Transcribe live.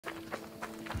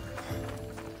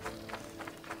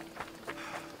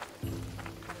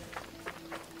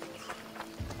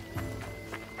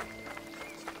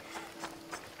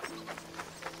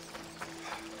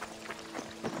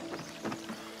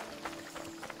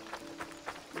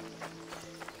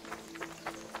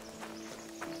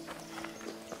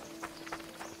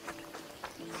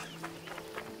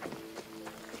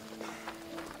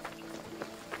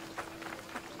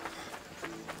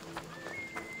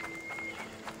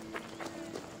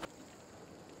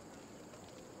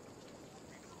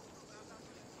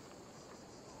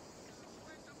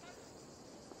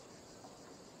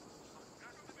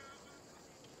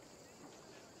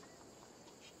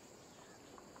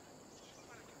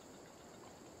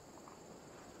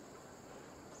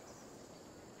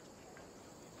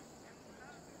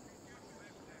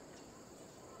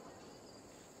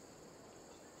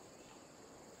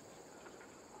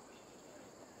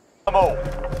them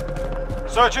all.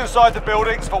 Search inside the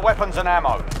buildings for weapons and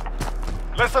ammo.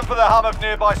 Listen for the hum of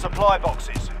nearby supply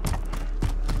boxes.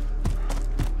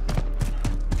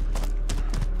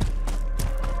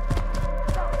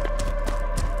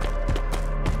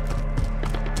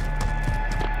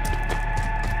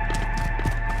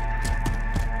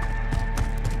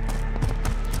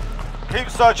 Keep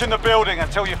searching the building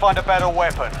until you find a better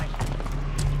weapon.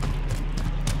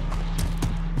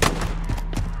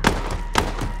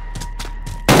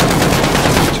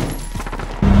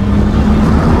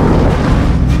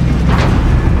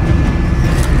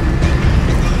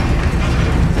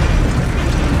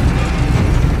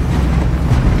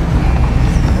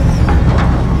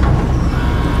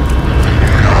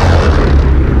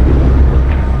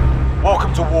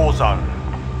 Welcome to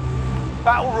Warzone.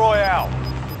 Battle Royale.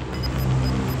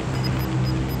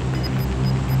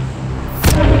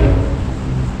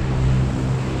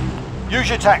 Use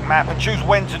your TAC map and choose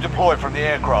when to deploy from the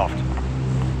aircraft.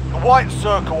 The white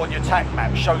circle on your TAC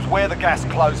map shows where the gas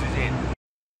closes in.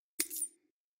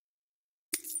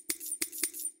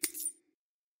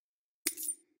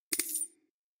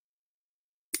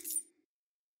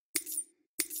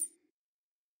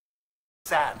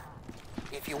 Sam,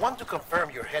 if you want to confirm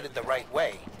you're headed the right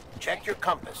way, check your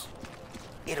compass.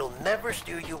 It'll never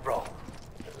steer you wrong.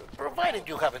 Provided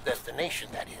you have a destination,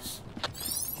 that is.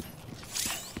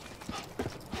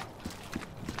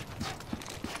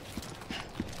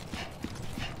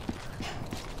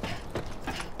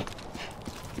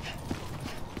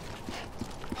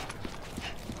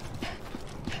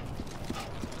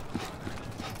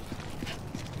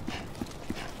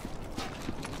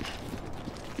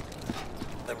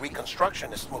 The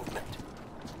Reconstructionist movement.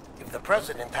 If the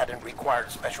president hadn't required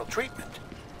special treatment,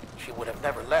 she would have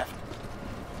never left.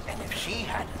 And if she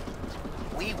hadn't,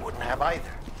 we wouldn't have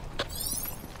either.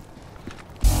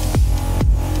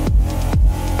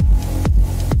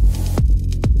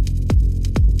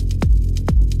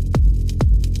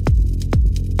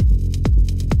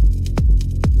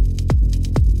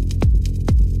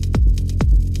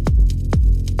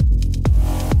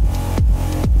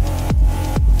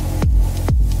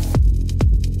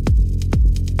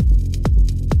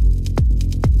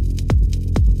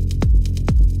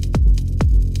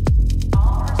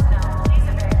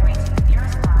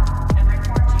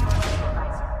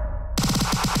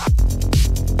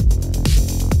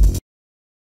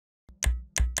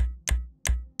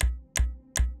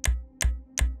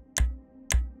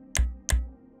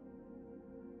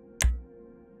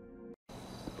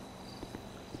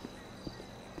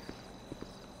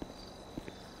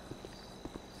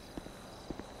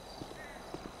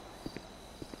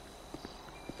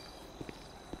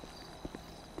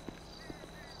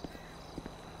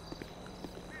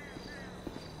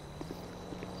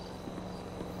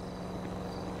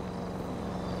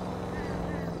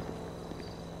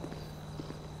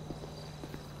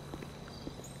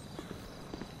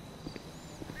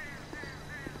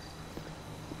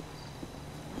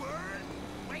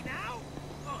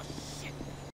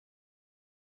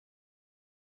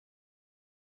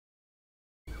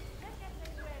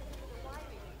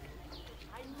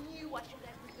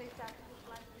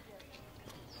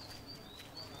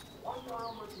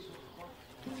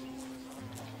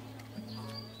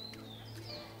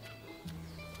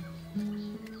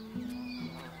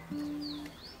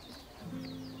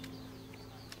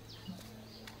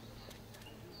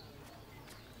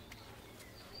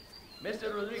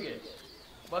 Mr. Rodriguez,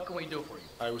 what can we do for you?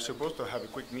 I was supposed to have a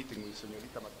quick meeting with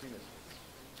Señorita Martinez.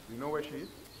 Do you know where she is?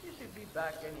 She should be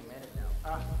back any minute now.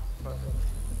 Ah, perfect.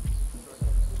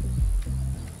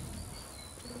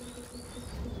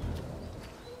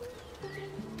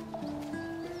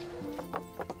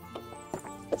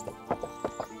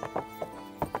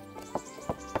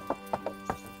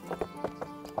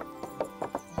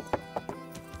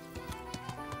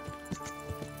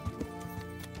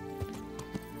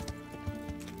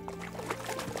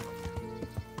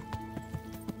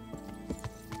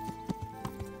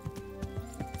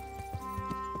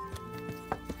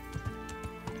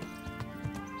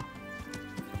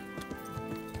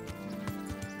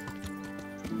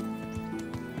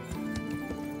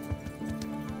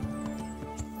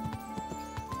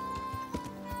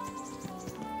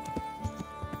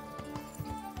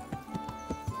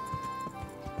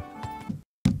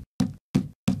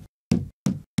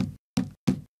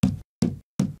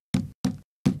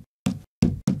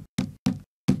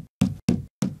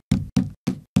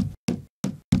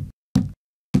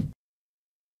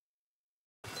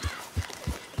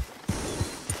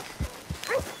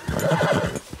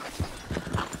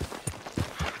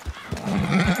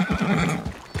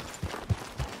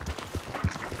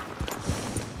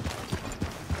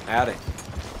 Howdy.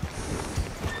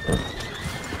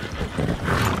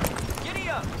 Giddy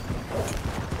up!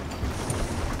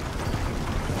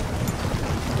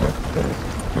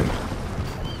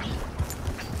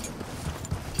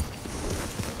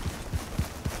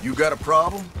 You got a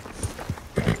problem?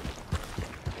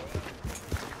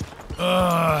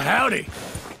 Howdy.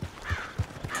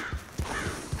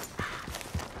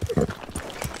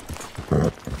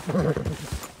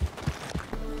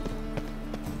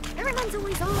 Everyone's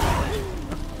always on.